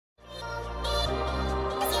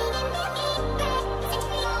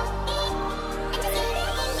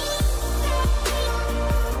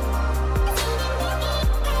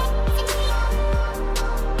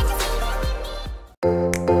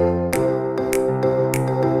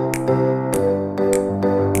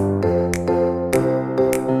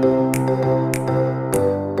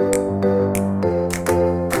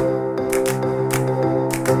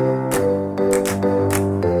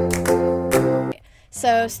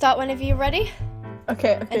start whenever you're ready.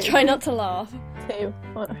 Okay. And try not to laugh. 2,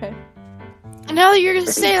 1, okay. And now that you're gonna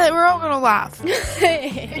say that, we're all gonna laugh.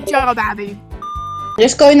 Good job, Abby.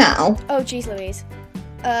 Just go now. Oh, jeez Louise.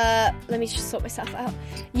 Let me just sort myself out.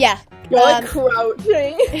 Yeah. You're like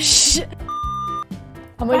crouching.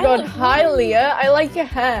 Oh my god, hi Leah, I like your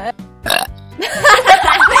hair.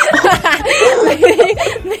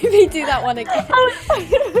 maybe do that one again.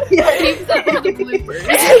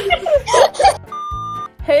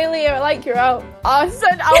 Hey Leah, I like your out. I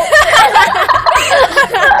said out.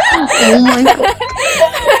 Oh my god.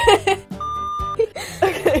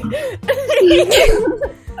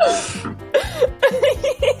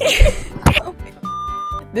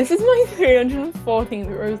 This is my 314th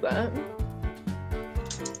rosette.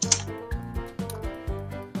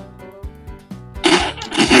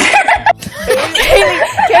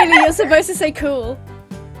 Kaylee, you're supposed to say cool.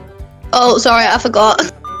 Oh, sorry, I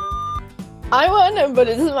forgot. I want to know, but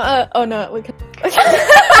it doesn't matter. Oh no, we can. I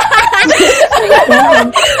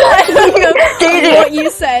don't know what you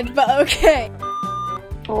said, but okay.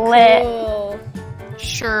 Lit. Cool.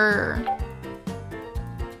 Sure.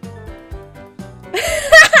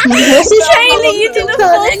 Kaylee, you did a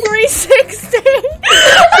full 360.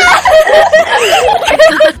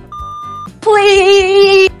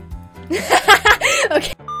 Please.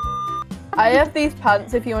 Okay. I have these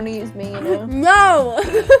pants if you want to use me, you know. No.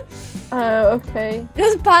 Oh, okay.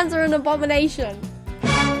 Those pants are an abomination.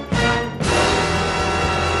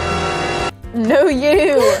 No,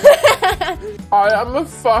 you. I am a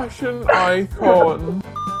fashion icon.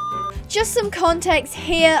 Just some context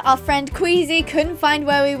here, our friend Queasy couldn't find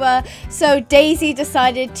where we were, so Daisy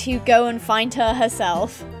decided to go and find her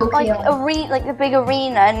herself. Like the big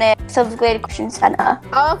arena near Silver Glade Christian Centre.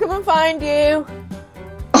 I'll come and find you.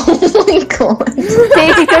 Oh my god.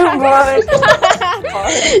 Daisy, don't run.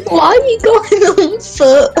 Why are you going on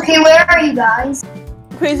foot? Okay, where are you guys?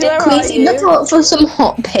 Queasy, where are Queasy, you? look out for some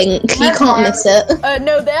hot pink. You can't miss it.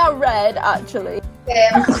 No, they are red, actually.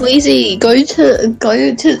 Queasy, go to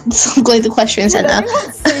the Equestrian Centre.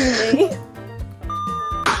 Anyone see me?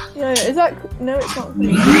 Yeah, is that... No, it's not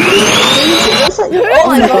me. Oh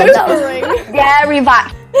my god, that was scary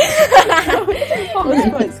back. That was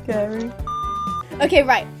quite scary. Okay,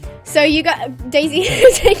 right. So you got Daisy,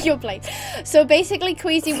 take your place. So basically,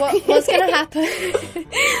 Queasy, what's gonna happen?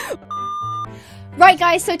 Right,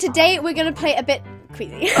 guys. So today we're gonna play a bit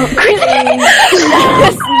Queasy.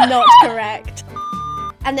 That's not correct.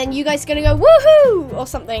 And then you guys are gonna go woohoo or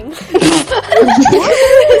something.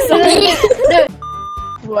 No.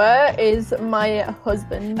 Where is my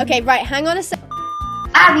husband? Okay, right. Hang on a sec.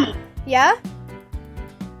 Abby, Yeah.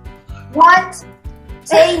 what?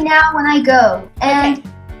 Say now when I go. And Okay.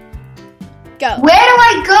 Go. where do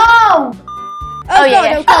I go? Oh,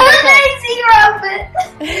 yeah. God, Amazing outfit.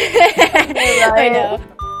 I know.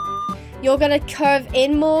 You're gonna curve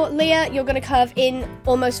in more, Leah. You're gonna curve in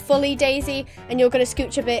almost fully, Daisy, and you're gonna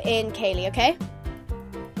scooch a bit in, Kaylee. Okay?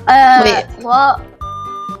 Wait. What?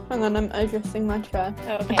 Hang on, I'm adjusting my chair.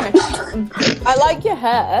 Oh, okay. I like your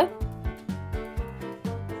hair.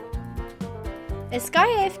 Is Sky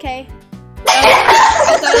AFK?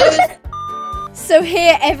 So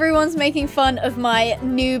here, everyone's making fun of my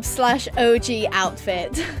noob/OG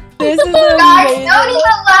outfit. This is Guys, amazing. don't even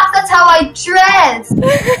laugh, that's how I dress.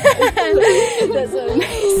 That's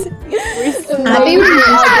amazing. Abby reminds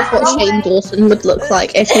me of what Shane Dawson would look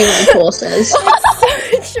like if he wore horses. So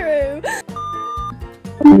true.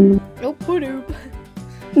 Oh, poodoo.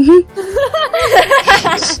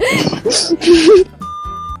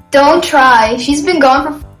 Don't try, she's been gone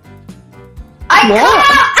for... I What?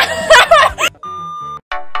 can't!